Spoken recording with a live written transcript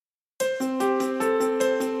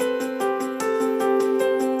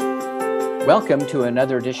Welcome to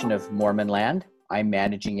another edition of Mormon Land. I'm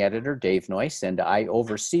Managing Editor Dave Noyce, and I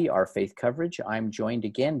oversee our faith coverage. I'm joined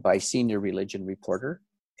again by Senior Religion Reporter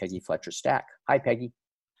Peggy Fletcher Stack. Hi, Peggy.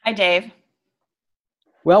 Hi, Dave.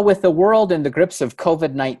 Well, with the world in the grips of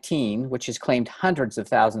COVID-19, which has claimed hundreds of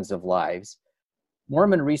thousands of lives,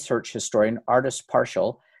 Mormon research historian Ardis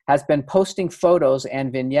Parshall has been posting photos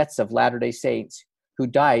and vignettes of Latter-day Saints who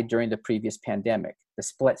died during the previous pandemic,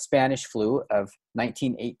 the Spanish flu of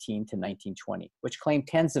 1918 to 1920, which claimed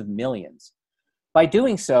tens of millions. By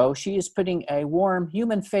doing so, she is putting a warm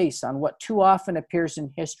human face on what too often appears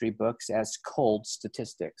in history books as cold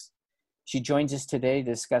statistics. She joins us today to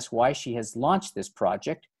discuss why she has launched this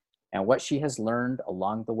project and what she has learned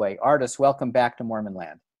along the way. Ardis, welcome back to Mormon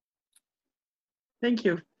Land. Thank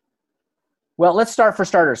you. Well, let's start for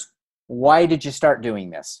starters. Why did you start doing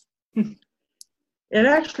this? It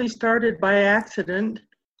actually started by accident.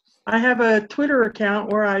 I have a Twitter account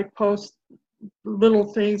where I post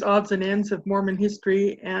little things, odds and ends of Mormon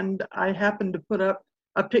history, and I happened to put up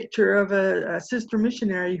a picture of a sister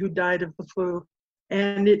missionary who died of the flu.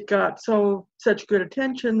 And it got such good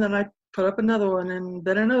attention that I put up another one and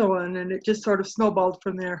then another one, and it just sort of snowballed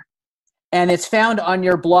from there. And it's found on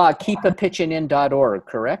your blog, keepapitchinin.org,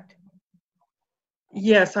 correct?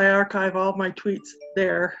 Yes, I archive all my tweets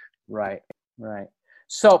there. Right.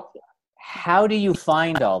 So how do you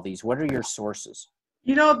find all these? What are your sources?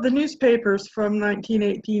 You know, the newspapers from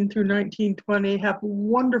 1918 through 1920 have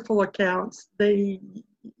wonderful accounts. They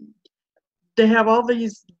have all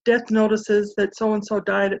these death notices that so-and-so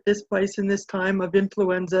died at this place in this time of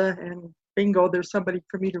influenza, and bingo, there's somebody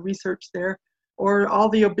for me to research there. Or all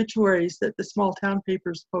the obituaries that the small town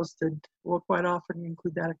papers posted will quite often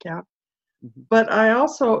include that account. Mm-hmm. But I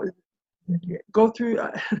also go through,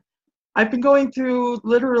 I've been going through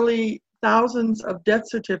literally thousands of death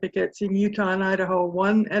certificates in Utah and Idaho,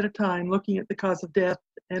 one at a time, looking at the cause of death.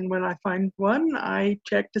 And when I find one, I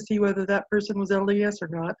check to see whether that person was LDS or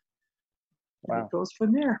not. Wow. And it goes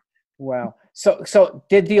from there. Wow. So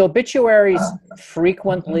did the obituaries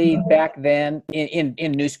frequently back then in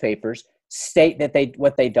newspapers state that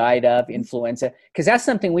what they died of, influenza? Because that's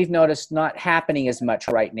something we've noticed not happening as much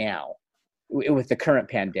right now with the current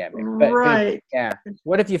pandemic. But right. Yeah.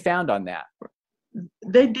 What have you found on that?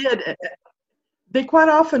 They did. They quite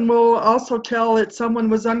often will also tell that someone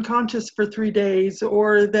was unconscious for 3 days,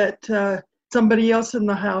 or that somebody else in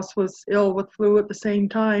the house was ill with flu at the same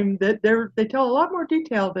time. That they tell a lot more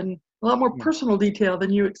detail a lot more personal detail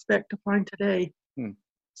than you expect to find today.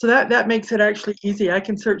 So that makes it actually easy. I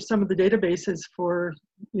can search some of the databases for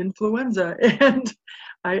influenza, and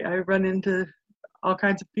I run into all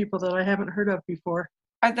kinds of people that I haven't heard of before.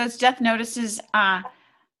 Are those death notices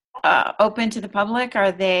open to the public?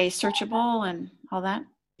 Are they searchable and all that?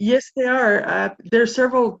 Yes, they are. There are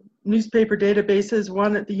several newspaper databases,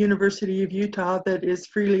 one at the University of Utah that is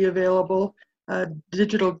freely available,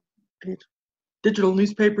 digital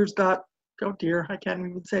newspapers. Oh dear, I can't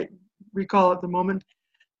even recall at the moment.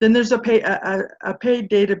 Then there's a paid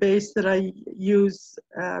database that I use,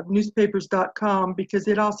 newspapers.com, because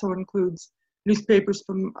it also includes newspapers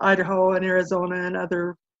from Idaho and Arizona and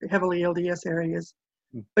other heavily LDS areas.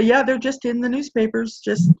 But yeah, they're just in the newspapers,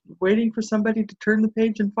 just waiting for somebody to turn the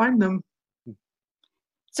page and find them.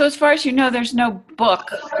 So as far as you know, there's no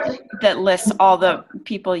book that lists all the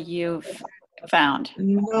people you've found?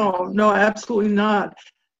 No, absolutely not.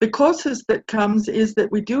 The closest that comes is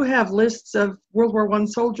that we do have lists of World War I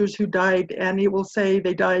soldiers who died, and it will say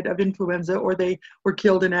they died of influenza or they were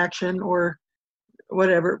killed in action or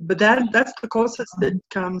whatever. But that's the closest that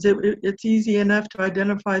comes. It's easy enough to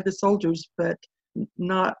identify the soldiers, but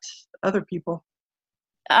not other people.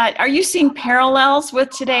 Are you seeing parallels with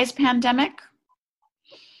today's pandemic?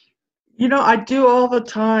 You know, I do all the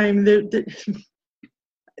time.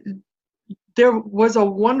 There was a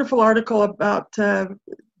wonderful article about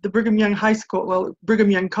the Brigham Young Brigham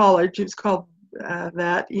Young College, it was called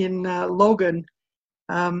that, in Logan.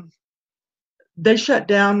 They shut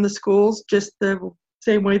down the schools just the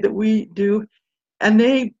same way that we do, and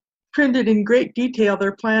they printed in great detail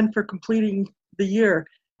their plan for completing the year.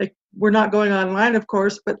 We're not going online, of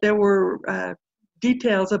course, but there were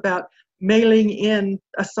details about mailing in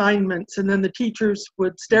assignments, and then the teachers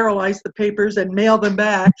would sterilize the papers and mail them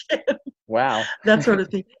back. Wow. That sort of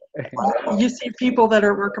thing. You see people that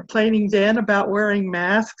were complaining then about wearing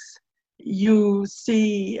masks. You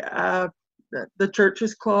see the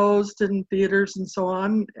churches closed and theaters and so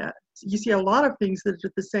on. You see a lot of things that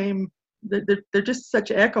are the same. They're just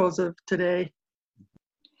such echoes of today.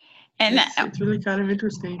 And it's really kind of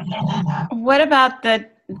interesting. What about the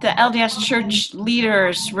LDS church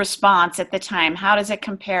leaders' response at the time? How does it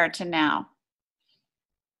compare to now?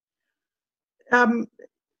 Um,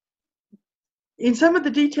 in some of the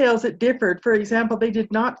details, it differed. For example, they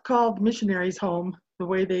did not call the missionaries home the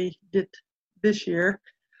way they did this year.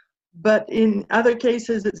 But in other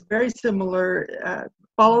cases, it's very similar.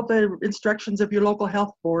 Follow the instructions of your local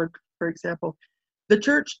health board, for example. The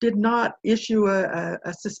church did not issue a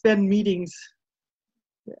suspend meetings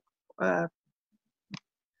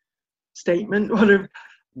statement, whatever,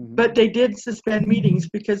 but they did suspend meetings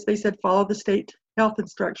because they said follow the state health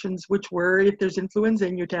instructions, which were if there's influenza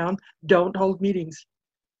in your town, don't hold meetings.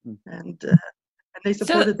 And they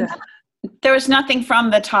supported that. There was nothing from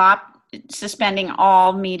the top suspending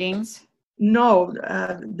all meetings? No,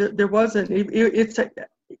 there wasn't.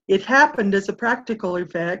 It happened as a practical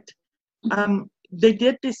effect. They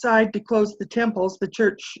did decide to close the temples. The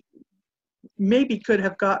church maybe could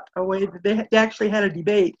have got away. They actually had a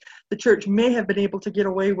debate. The church may have been able to get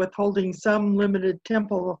away with holding some limited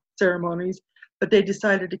temple ceremonies, but they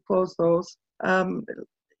decided to close those.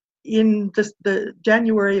 In the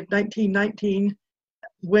January of 1919,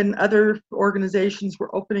 when other organizations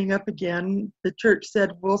were opening up again, the church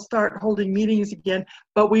said, we'll start holding meetings again,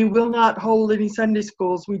 but we will not hold any Sunday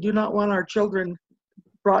schools. We do not want our children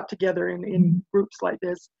brought together in groups like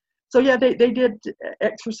this. So yeah, they did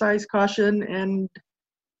exercise caution and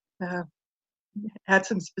had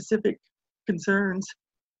some specific concerns.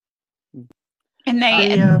 And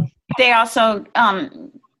they also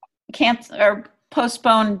canceled or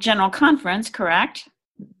postponed General Conference, correct?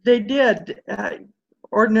 They did.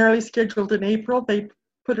 Ordinarily scheduled in April, they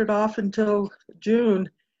put it off until June.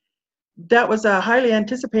 That was a highly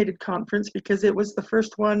anticipated conference because it was the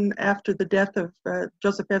first one after the death of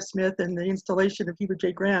Joseph F. Smith and the installation of Heber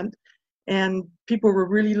J. Grant, and people were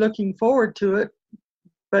really looking forward to it,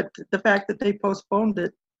 but the fact that they postponed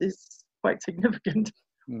it is quite significant.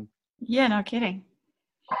 Yeah, no kidding.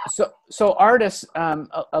 So artists,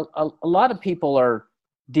 a lot of people are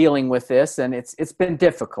dealing with this, and it's been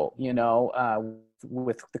difficult,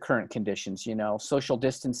 with the current conditions, social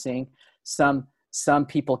distancing. Some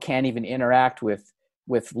people can't even interact with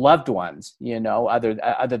loved ones,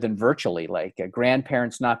 other than virtually, like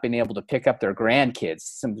grandparents not being able to pick up their grandkids,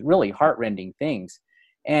 some really heartrending things.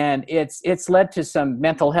 And it's led to some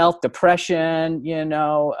mental health, depression,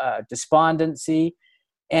 despondency.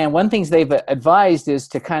 And one thing they've advised is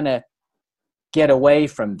to kind of get away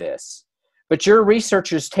from this. But your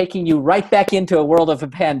research is taking you right back into a world of a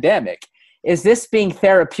pandemic. Is this being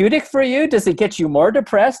therapeutic for you? Does it get you more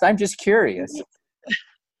depressed? I'm just curious.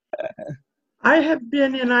 I have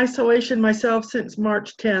been in isolation myself since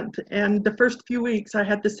March 10th, and the first few weeks I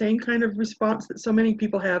had the same kind of response that so many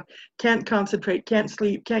people have. Can't concentrate, can't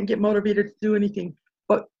sleep, can't get motivated to do anything.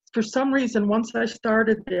 But for some reason, once I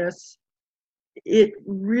started this, it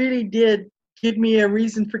really did give me a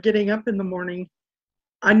reason for getting up in the morning.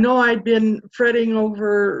 I know I'd been fretting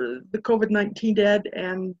over the COVID-19 dead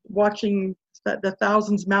and watching the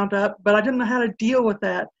thousands mount up, but I didn't know how to deal with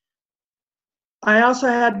that. I also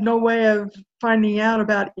had no way of finding out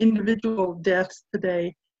about individual deaths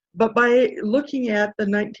today. But by looking at the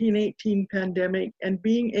 1918 pandemic and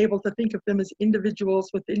being able to think of them as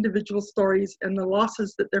individuals with individual stories and the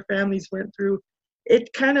losses that their families went through,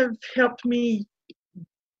 it kind of helped me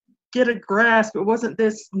get a grasp. It wasn't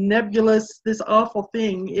this nebulous, this awful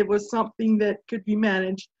thing. It was something that could be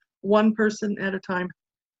managed one person at a time,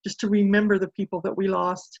 just to remember the people that we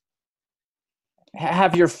lost.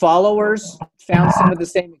 Have your followers found some of the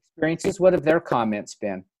same experiences? What have their comments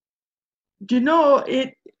been?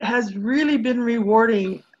 It has really been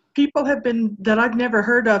rewarding. People have been, that I've never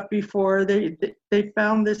heard of before, they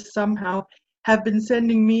found this somehow, have been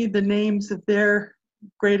sending me the names of their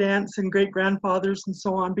great aunts and great grandfathers and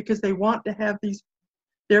so on, because they want to have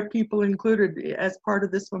their people included as part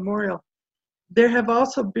of this memorial. There have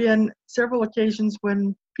also been several occasions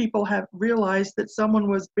when people have realized that someone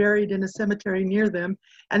was buried in a cemetery near them,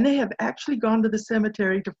 and they have actually gone to the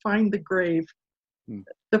cemetery to find the grave.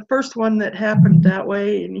 The first one that happened that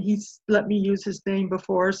way, and he's let me use his name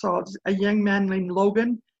before, so it's a young man named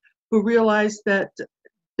Logan who realized that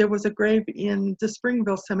there was a grave in the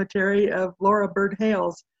Springville Cemetery of Laura Bird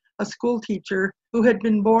Hales, a school teacher who had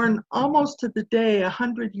been born almost to the day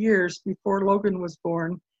 100 years before Logan was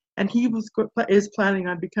born, and he is planning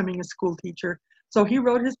on becoming a school teacher. So he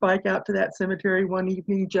rode his bike out to that cemetery one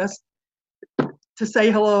evening just to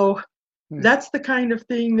say hello. That's the kind of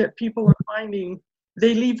thing that people are finding.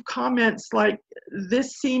 They leave comments like,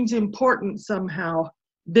 this seems important somehow.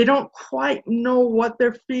 They don't quite know what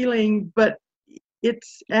they're feeling, but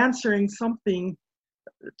it's answering something.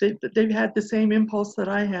 They've had the same impulse that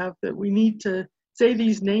I have, that we need to say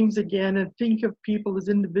these names again and think of people as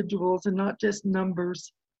individuals and not just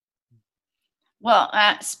numbers. Well,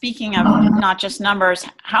 speaking of not just numbers,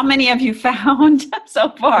 how many have you found so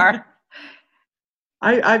far?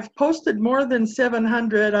 I've posted more than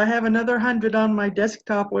 700. I have another 100 on my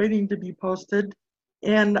desktop waiting to be posted.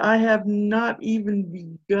 And I have not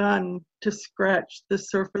even begun to scratch the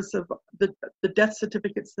surface of the death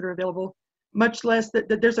certificates that are available, much less that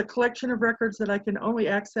there's a collection of records that I can only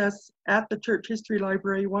access at the Church History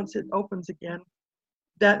Library once it opens again.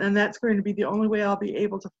 That's going to be the only way I'll be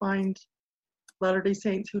able to find Latter-day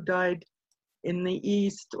Saints who died in the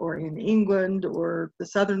East or in England or the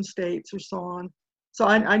southern states or so on. So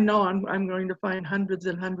I know I'm going to find hundreds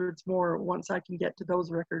and hundreds more once I can get to those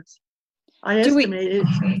records. I estimate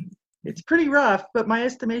it's pretty rough, but my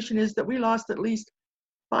estimation is that we lost at least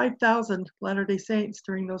 5,000 Latter-day Saints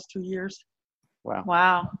during those 2 years. Wow.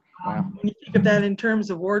 Wow. Wow. When you think of that in terms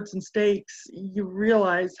of wards and stakes, you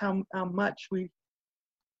realize how much we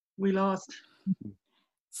lost.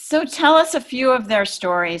 So tell us a few of their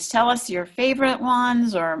stories. Tell us your favorite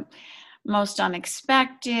ones or most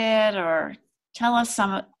unexpected, or tell us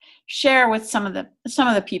share with some of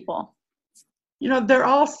the people. You know, they're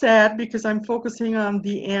all sad because I'm focusing on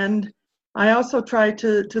the end. I also try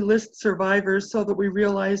to list survivors so that we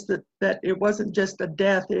realize that it wasn't just a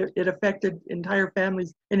death, it affected entire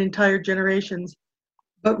families and entire generations.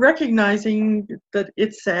 But recognizing that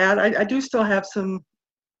it's sad, I do still have some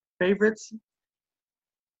favorites.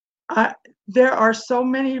 There are so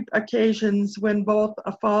many occasions when both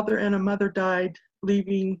a father and a mother died,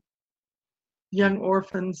 leaving young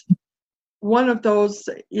orphans. One of those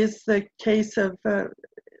is the case of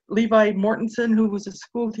Levi Mortensen, who was a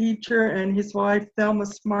school teacher, and his wife, Thelma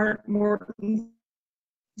Smart Mortensen.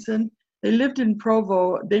 They lived in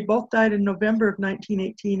Provo. They both died in November of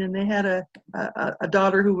 1918, and they had a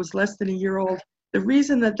daughter who was less than a year old. The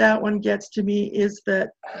reason that one gets to me is that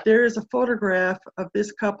there is a photograph of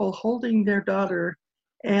this couple holding their daughter,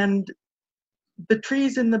 and the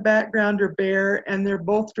trees in the background are bare, and they're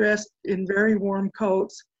both dressed in very warm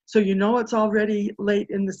coats. So you know it's already late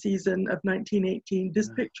in the season of 1918. This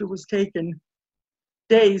picture was taken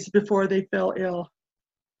days before they fell ill.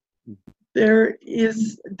 There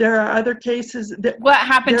are other cases that. What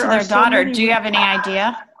happened to their daughter? Do you have any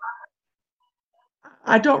idea?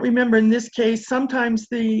 I don't remember in this case. Sometimes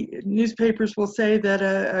the newspapers will say that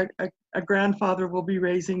a grandfather will be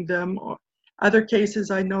raising them. Other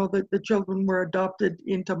cases, I know that the children were adopted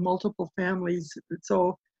into multiple families,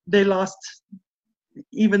 so they lost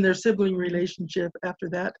even their sibling relationship after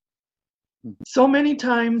that. So many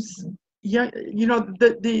times, you know,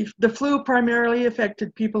 the flu primarily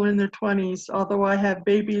affected people in their 20s, although I have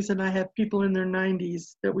babies and I have people in their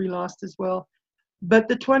 90s that we lost as well. But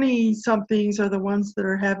the 20-somethings are the ones that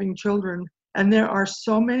are having children. And there are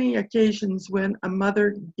so many occasions when a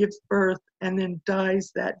mother gives birth and then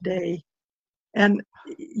dies that day. And,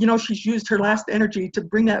 you know, she's used her last energy to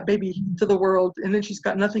bring that baby to the world, and then she's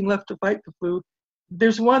got nothing left to fight the flu.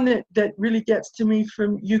 There's one that really gets to me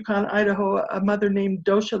from Yukon, Idaho, a mother named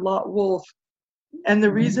Dosha Lott Wolf. And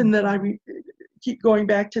the reason that I keep going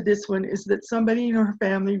back to this one is that somebody in her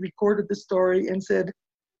family recorded the story and said,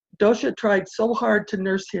 Dosha tried so hard to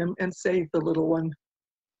nurse him and save the little one.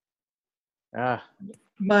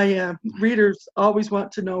 My readers always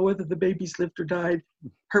want to know whether the baby's lived or died.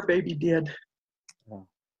 Her baby did.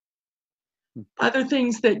 Other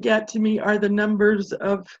things that get to me are the numbers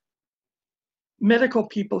of medical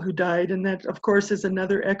people who died, and that, of course, is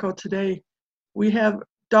another echo today. We have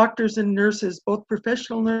doctors and nurses, both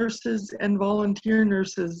professional nurses and volunteer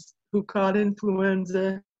nurses, who caught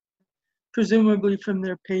influenza, presumably from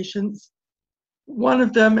their patients. One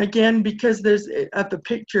of them, again, because there's of the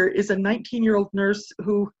picture, is a 19-year-old nurse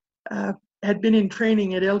who had been in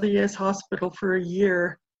training at LDS Hospital for a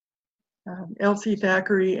year, Elsie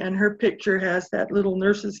Thackeray, and her picture has that little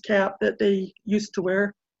nurse's cap that they used to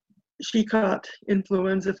wear. She caught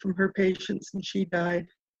influenza from her patients and she died.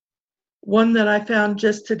 One that I found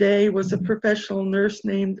just today was a professional nurse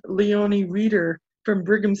named Leonie Reeder from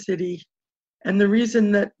Brigham City. And the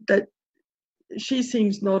reason that she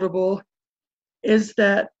seems notable is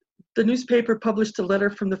that the newspaper published a letter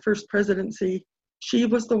from the first presidency. She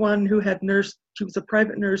was the one who had nursed, she was a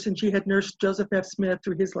private nurse, and she had nursed Joseph F. Smith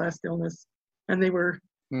through his last illness. And they were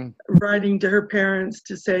writing to her parents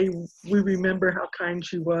to say, we remember how kind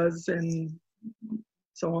she was, and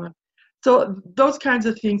so on. So those kinds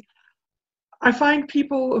of things. I find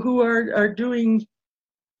people who are doing,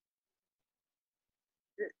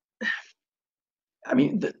 I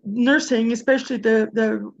mean, the nursing, especially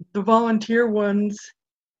the volunteer ones,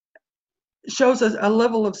 shows us a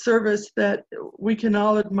level of service that we can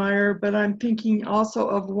all admire. But I'm thinking also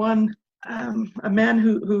of one a man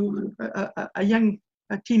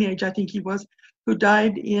a teenage, I think he was, who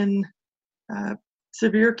died in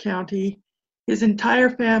Sevier County. His entire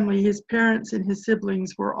family, his parents and his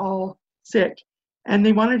siblings were all sick, and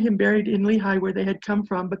they wanted him buried in Lehigh where they had come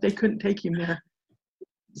from, but they couldn't take him there.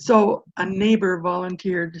 So a neighbor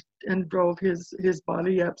volunteered and drove his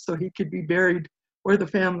body up so he could be buried where the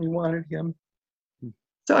family wanted him.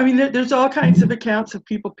 So, I mean, there's all kinds of accounts of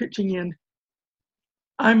people pitching in.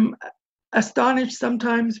 I'm astonished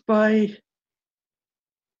sometimes by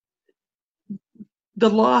the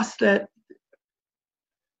loss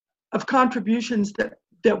of contributions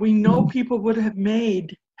that we know people would have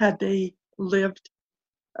made had they lived.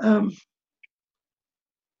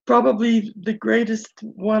 Probably the greatest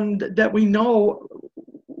one that we know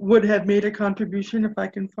would have made a contribution, if I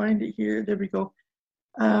can find it here, there we go.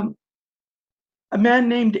 A man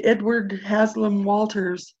named Edward Haslam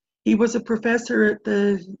Walters. He was a professor at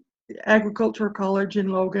the Agricultural College in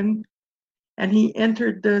Logan, and he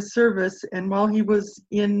entered the service, and while he was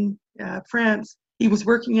in France, he was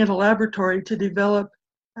working in a laboratory to develop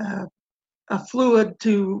a fluid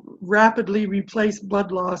to rapidly replace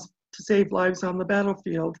blood loss to save lives on the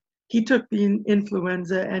battlefield. He took the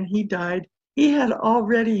influenza and he died. He had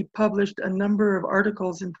already published a number of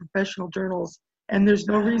articles in professional journals, and there's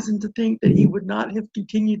no reason to think that he would not have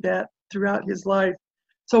continued that throughout his life.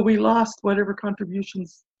 So we lost whatever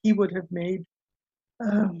contributions he would have made.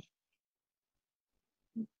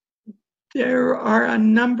 There are a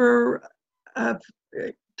number of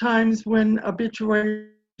times when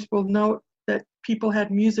obituaries will note that people had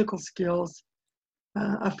musical skills.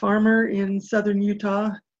 A farmer in southern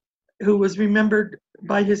Utah who was remembered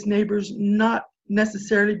by his neighbors not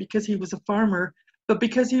necessarily because he was a farmer, but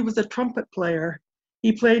because he was a trumpet player.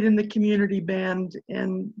 He played in the community band,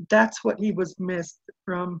 and that's what he was missed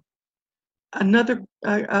from. Another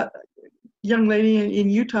young lady in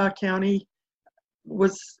Utah County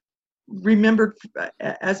was remembered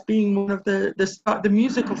as being one of the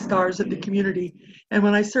musical stars of the community. And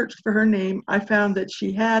when I searched for her name, I found that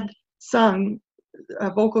she had sung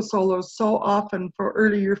vocal solos so often for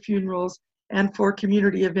earlier funerals and for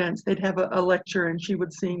community events. They'd have a lecture and she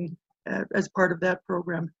would sing as part of that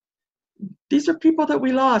program. These are people that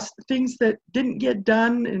we lost, things that didn't get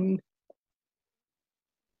done, and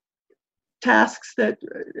tasks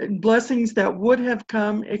and blessings that would have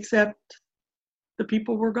come, except the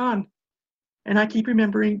people were gone. And I keep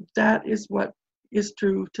remembering that is what is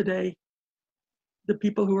true today. The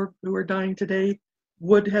people who are dying today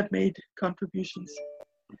would have made contributions.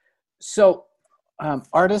 So,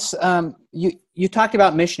 Artis, you talked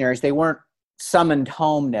about missionaries. They weren't summoned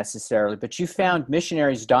home necessarily, but you found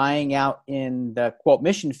missionaries dying out in the quote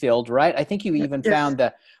mission field, right? I think you even found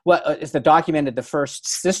is the documented the first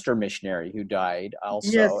sister missionary who died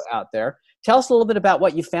also out there. Tell us a little bit about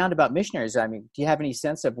what you found about missionaries. I mean, do you have any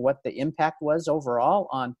sense of what the impact was overall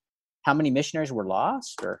on how many missionaries were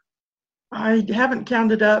lost? Or I haven't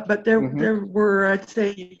counted up, but there were, I'd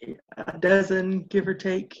say, a dozen, give or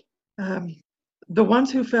take. The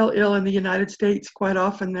ones who fell ill in the United States, quite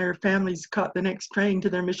often their families caught the next train to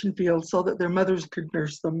their mission field so that their mothers could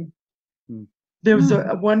nurse them. There was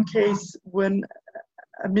one case when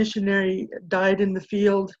a missionary died in the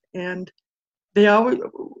field, and they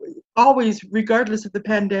always, regardless of the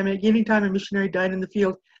pandemic, anytime a missionary died in the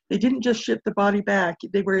field, they didn't just ship the body back.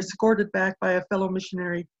 They were escorted back by a fellow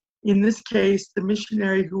missionary. In this case, the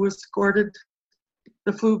missionary who escorted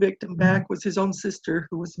the flu victim back was his own sister,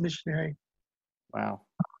 who was a missionary. Wow.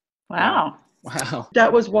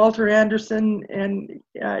 That was Walter Anderson, and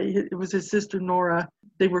it was his sister Nora.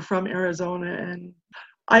 They were from Arizona. And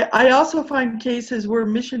I also find cases where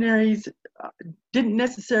missionaries didn't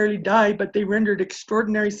necessarily die, but they rendered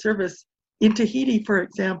extraordinary service. In Tahiti, for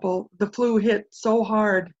example, the flu hit so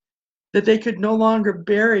hard that they could no longer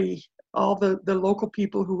bury all the local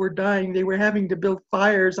people who were dying. They were having to build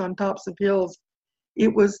fires on tops of hills.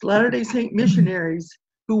 It was Latter-day Saint missionaries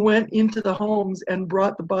who went into the homes and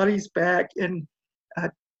brought the bodies back and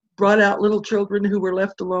brought out little children who were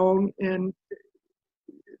left alone. And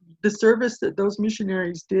the service that those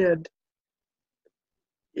missionaries did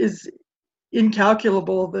is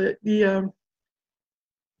incalculable. The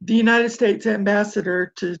United States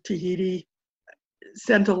ambassador to Tahiti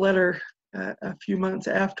sent a letter a few months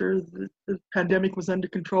after the pandemic was under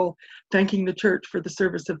control, thanking the church for the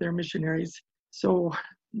service of their missionaries. So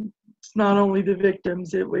it's not only the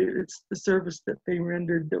victims, it's the service that they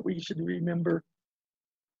rendered that we should remember.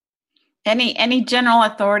 Any general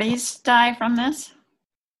authorities die from this?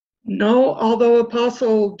 No, although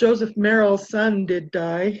Apostle Joseph Merrill's son did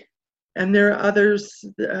die, and there are others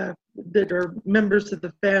that are members of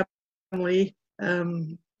the family family.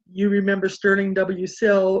 You remember Sterling W.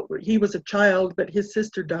 Sill. He was a child, but his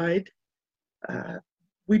sister died.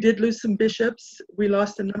 We did lose some bishops. We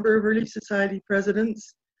lost a number of Relief Society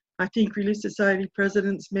presidents. I think Relief Society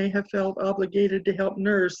presidents may have felt obligated to help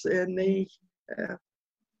nurse, and they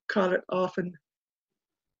caught it often.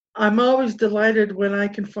 I'm always delighted when I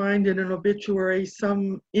can find in an obituary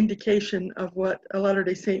some indication of what a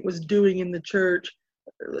Latter-day Saint was doing in the church.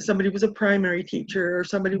 Somebody was a primary teacher, or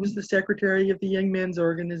somebody was the secretary of the Young Men's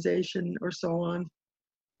Organization, or so on.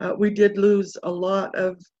 We did lose a lot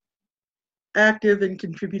of active and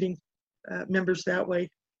contributing members that way.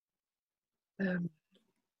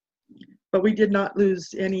 But we did not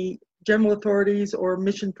lose any general authorities or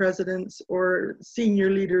mission presidents or senior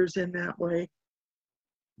leaders in that way.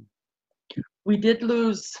 We did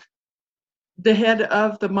lose the head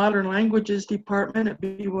of the Modern Languages Department at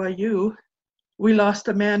BYU. We lost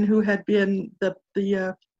a man who had been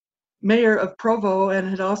the mayor of Provo and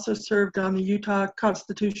had also served on the Utah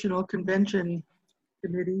Constitutional Convention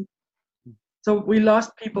Committee. So we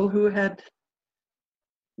lost people who had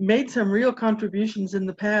made some real contributions in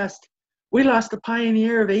the past. We lost a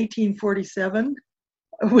pioneer of 1847.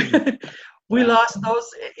 We lost those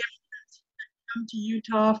immigrants who come to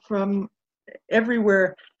Utah from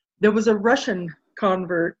everywhere. There was a Russian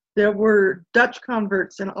convert. There were Dutch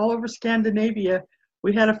converts, and all over Scandinavia.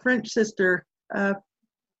 We had a French sister, a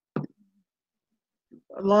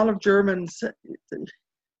lot of Germans,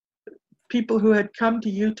 people who had come to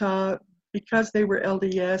Utah because they were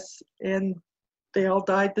LDS, and they all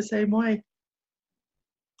died the same way.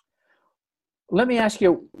 Let me ask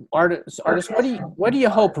you, Ardis, what do you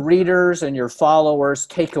hope readers and your followers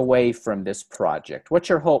take away from this project? What's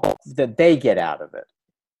your hope that they get out of it?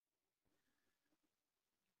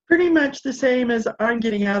 Pretty much the same as I'm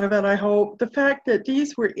getting out of it, I hope. The fact that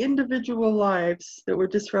these were individual lives that were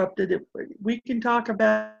disrupted. We can talk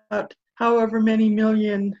about however many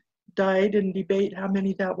million died and debate how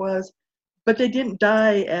many that was, but they didn't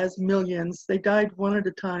die as millions. They died one at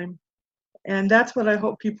a time. And that's what I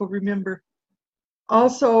hope people remember.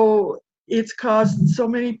 Also, it's caused so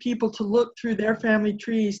many people to look through their family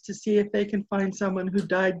trees to see if they can find someone who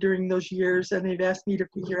died during those years, and they've asked me to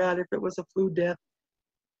figure out if it was a flu death.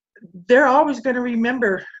 They're always going to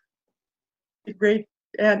remember the great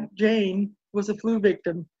Aunt Jane was a flu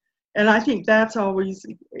victim. And I think that's always,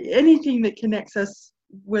 anything that connects us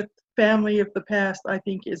with family of the past, I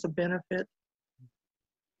think is a benefit.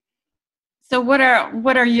 So what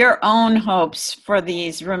are your own hopes for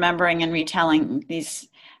these remembering and retelling these,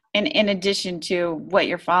 in addition to what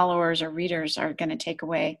your followers or readers are going to take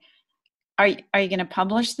away? Are you going to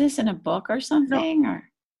publish this in a book or something? No,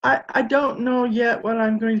 I don't know yet what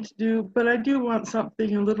I'm going to do, but I do want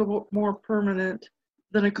something a little bit more permanent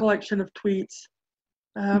than a collection of tweets.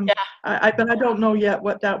 But I don't know yet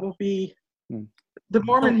what that will be. The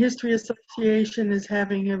Mormon History Association is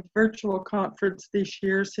having a virtual conference this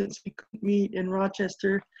year since we couldn't meet in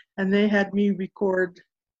Rochester, and they had me record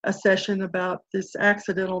a session about this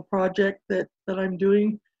accidental project that I'm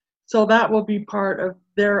doing. So that will be part of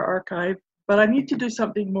their archive. But I need to do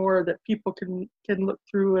something more that people can look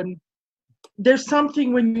through. And there's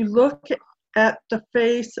something when you look at the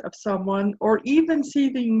face of someone, or even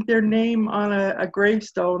seeing their name on a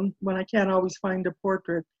gravestone, when I can't always find a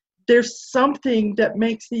portrait, there's something that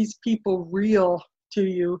makes these people real to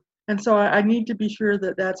you. And so I need to be sure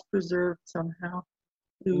that that's preserved somehow.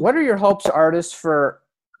 What are your hopes, Ardis, for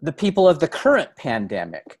the people of the current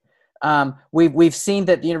pandemic? We've seen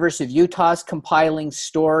that the University of Utah is compiling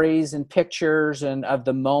stories and pictures and of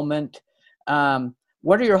the moment.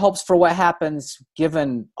 What are your hopes for what happens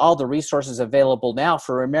given all the resources available now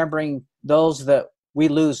for remembering those that we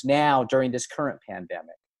lose now during this current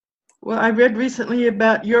pandemic? Well, I read recently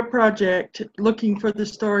about your project looking for the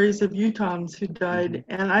stories of Utahns who died,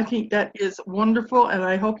 and I think that is wonderful, and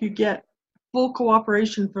I hope you get full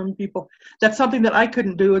cooperation from people. That's something that I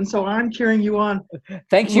couldn't do, and so I'm cheering you on.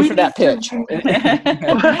 Thank you for that pitch.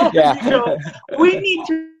 We need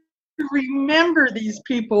to remember these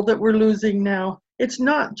people that we're losing now. It's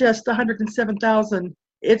not just 107,000.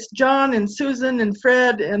 It's John and Susan and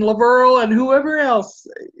Fred and Laverle and whoever else.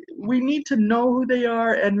 We need to know who they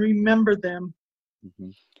are and remember them.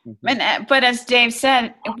 But as Dave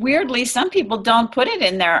said, weirdly, some people don't put it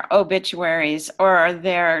in their obituaries or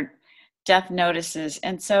their death notices.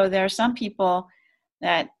 And so there are some people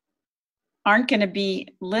that aren't going to be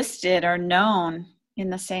listed or known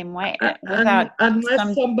in the same way.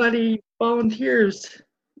 Unless somebody volunteers.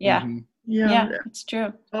 Yeah, it's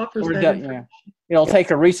true. Offers that. it'll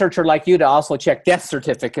take a researcher like you to also check death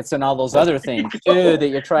certificates and all those other things too, that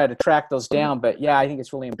you try to track those down. But yeah, I think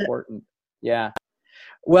it's really important. Yeah.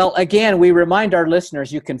 Well, again, we remind our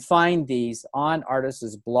listeners you can find these on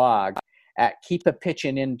Ardis's blog at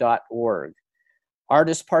keepapitchin'in.org.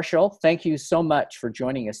 Ardis Parshall, thank you so much for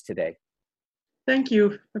joining us today. Thank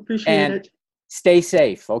you. Appreciate And it. stay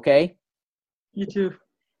safe, okay? You too.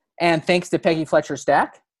 And thanks to Peggy Fletcher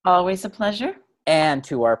Stack Always a pleasure. and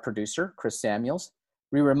to our producer, Chris Samuels.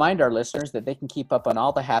 We remind our listeners that they can keep up on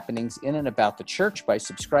all the happenings in and about the church by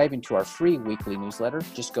subscribing to our free weekly newsletter.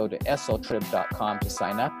 Just go to sltrib.com to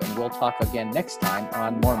sign up, and we'll talk again next time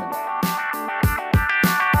on Mormon.